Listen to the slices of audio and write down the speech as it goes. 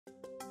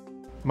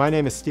My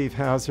name is Steve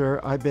Hauser.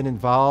 I've been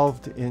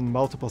involved in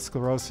multiple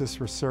sclerosis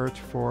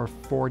research for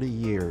 40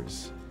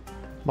 years.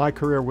 My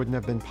career wouldn't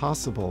have been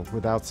possible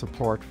without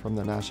support from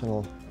the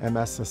National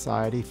MS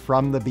Society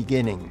from the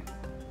beginning.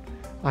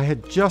 I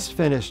had just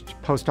finished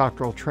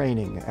postdoctoral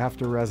training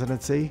after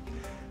residency.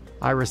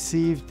 I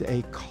received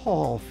a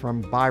call from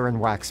Byron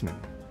Waxman,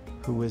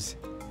 who was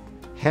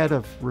head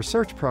of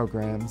research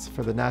programs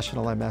for the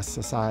National MS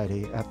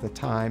Society at the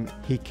time.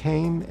 He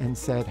came and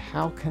said,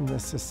 "How can the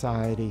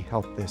society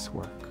help this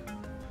work?"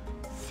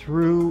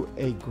 Through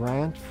a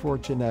grant for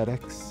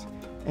genetics,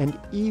 and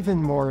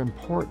even more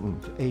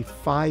important, a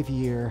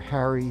 5-year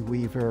Harry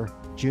Weaver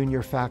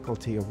Junior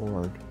Faculty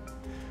Award,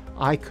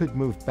 I could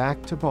move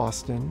back to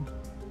Boston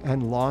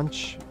and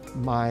launch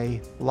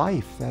my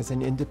life as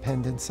an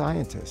independent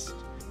scientist.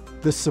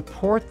 The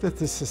support that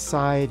the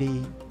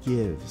Society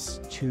gives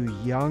to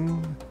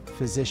young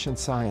physician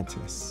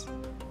scientists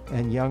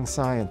and young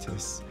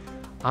scientists,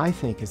 I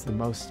think, is the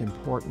most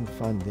important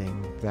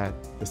funding that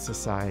the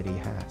Society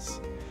has.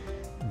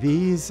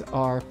 These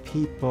are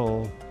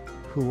people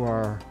who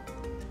are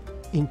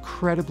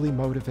incredibly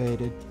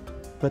motivated,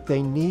 but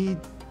they need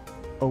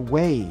a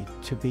way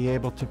to be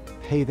able to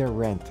pay their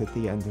rent at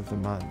the end of the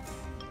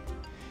month.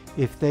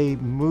 If they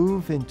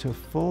move into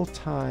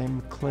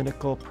full-time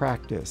clinical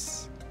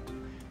practice,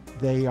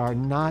 they are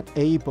not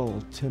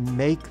able to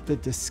make the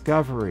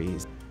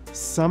discoveries.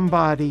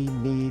 Somebody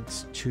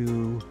needs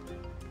to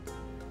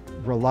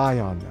rely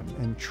on them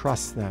and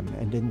trust them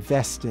and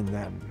invest in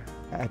them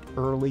at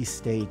early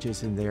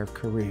stages in their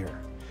career.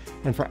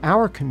 And for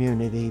our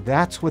community,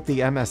 that's what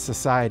the MS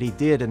Society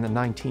did in the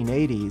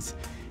 1980s,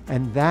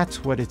 and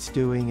that's what it's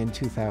doing in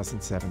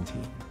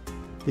 2017.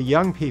 The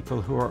young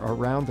people who are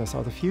around us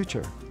are the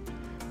future.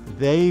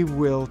 They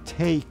will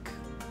take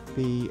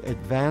the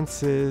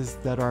advances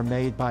that are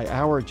made by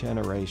our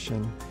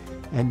generation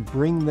and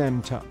bring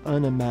them to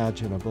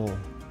unimaginable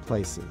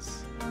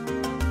places.